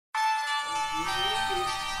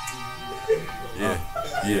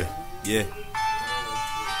Yeah.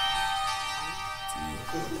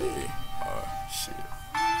 TeamDAR, shit.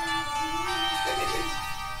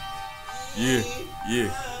 Yeah.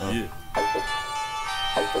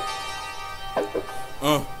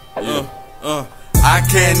 I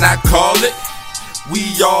cannot call it. We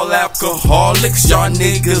all alcoholics. Y'all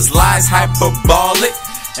niggas lies hyperbolic,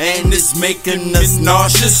 and it's making us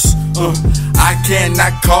nauseous. I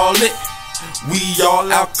cannot call it. We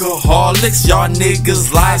all alcoholics. Y'all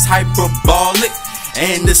niggas lies hyperbolic,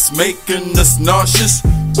 and it's making us nauseous.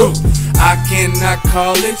 I cannot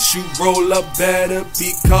call it. You roll up, better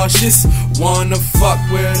be cautious. Wanna fuck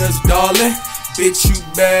with us, darling? Bitch, you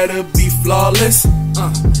better be flawless.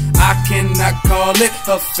 I cannot call it.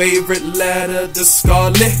 Her favorite letter, the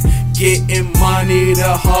scarlet. Getting money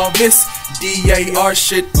to harvest. DAR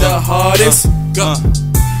shit the hardest.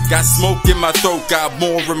 Got smoke in my throat, got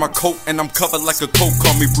more in my coat, and I'm covered like a coat.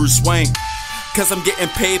 Call me Bruce Wayne, cause I'm getting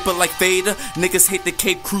paper like Vader. Niggas hate the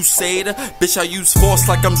Cape Crusader. Bitch, I use force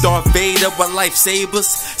like I'm Darth Vader. With lifesavers,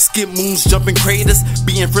 skip moons, jumping craters,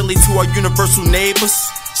 being friendly to our universal neighbors.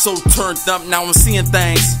 So turned up, now I'm seeing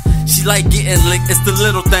things. She like getting licked, it's the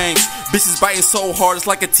little things. Bitches biting so hard, it's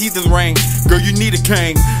like a teething ring. Girl, you need a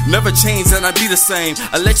cane, never change and I be the same.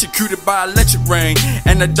 Electrocuted by electric rain,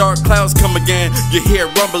 and the dark clouds come again. You hear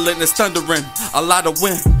rumbling, it's thundering, a lot of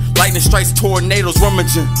wind. Lightning strikes, tornadoes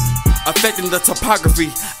rummaging, affecting the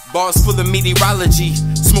topography. Bars full of meteorology,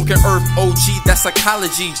 smoking earth, OG, that's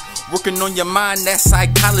psychology. Working on your mind, that's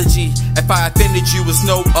psychology. If I offended you, it's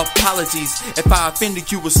no apologies. If I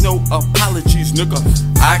offended you, it's no apologies, nigga.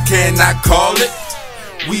 I cannot call it.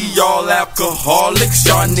 We all alcoholics.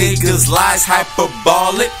 Y'all niggas lies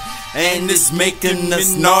hyperbolic, and it's making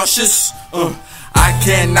us nauseous. I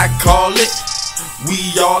cannot call it.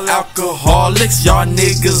 We all alcoholics. Y'all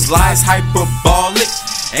niggas lies hyperbolic,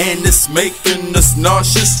 and it's making us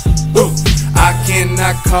nauseous. I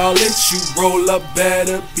cannot call it. You roll up,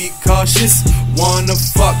 better be cautious. Wanna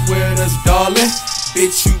fuck with us, darling?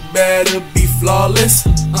 Bitch, you better be flawless.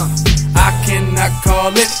 I cannot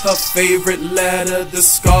call it. Her favorite letter, the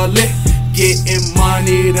scarlet. Getting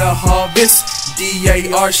money to harvest.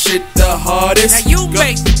 DAR shit the hardest. Now you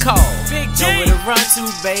make the call. Know where to run to,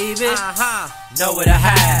 baby. Know where to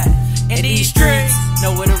hide. In these streets,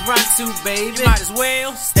 know where to run to, baby. You might as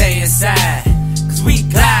well stay inside, cause we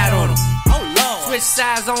glide on them. Oh Lord. Switch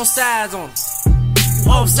sides on them.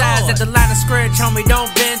 Both sides at the line of scrimmage, homie,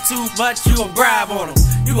 don't bend too much. You gon' bribe on them,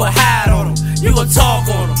 you gon' hide on them, you gon' talk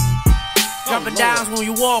on them. Dropping downs when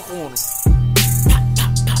you walk on them.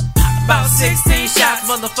 About 16 shots,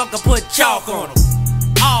 motherfucker, put chalk on them.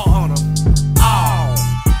 All on them, all.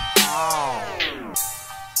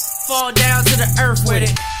 Fall down to the earth with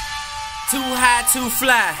it. Too high, too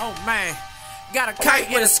fly. Oh man, got a kite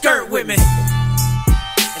with a skirt with me.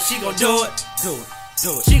 And she gon' do it.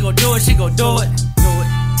 She gon' do it, do it.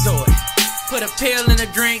 Put a pill in the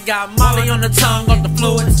drink, got Molly on the tongue, off the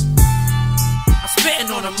fluids. I'm spitting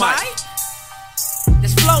on the mic.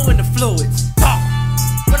 There's flow in the fluids.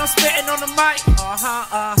 When I'm spitting on the mic, you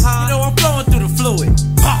know I'm flowing through the fluid.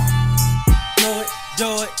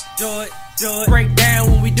 Do it. Break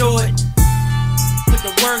down when we do it. Put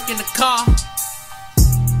the work in the car.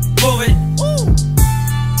 Move it. Ooh.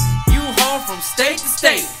 You home from state to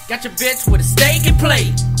state. Got your bitch with a steak and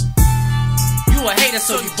plate. You a hater,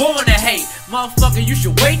 so you born to hate. Motherfucker, you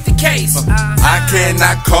should wait the case. I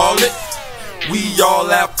cannot call it. We all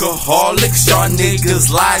alcoholics. Y'all niggas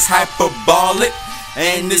lies hyperbolic,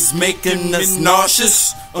 and it's making us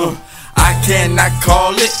nauseous. I cannot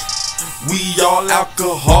call it. We all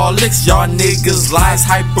alcoholics. Y'all niggas lies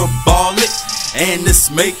hyperbolic, and it's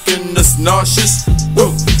making us nauseous.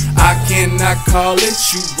 I cannot call it.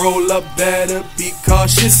 You roll up, better be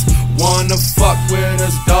cautious. Wanna fuck with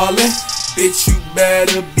us, darling? Bitch, you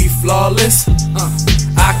better be flawless.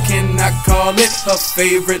 I cannot call it. Her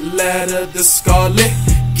favorite letter, the scarlet.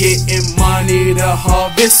 Getting money to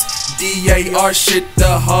harvest. DAR shit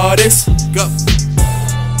the hardest. Go.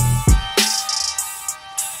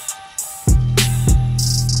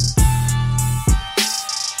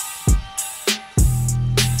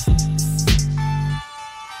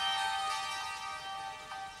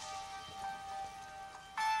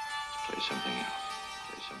 Play something else.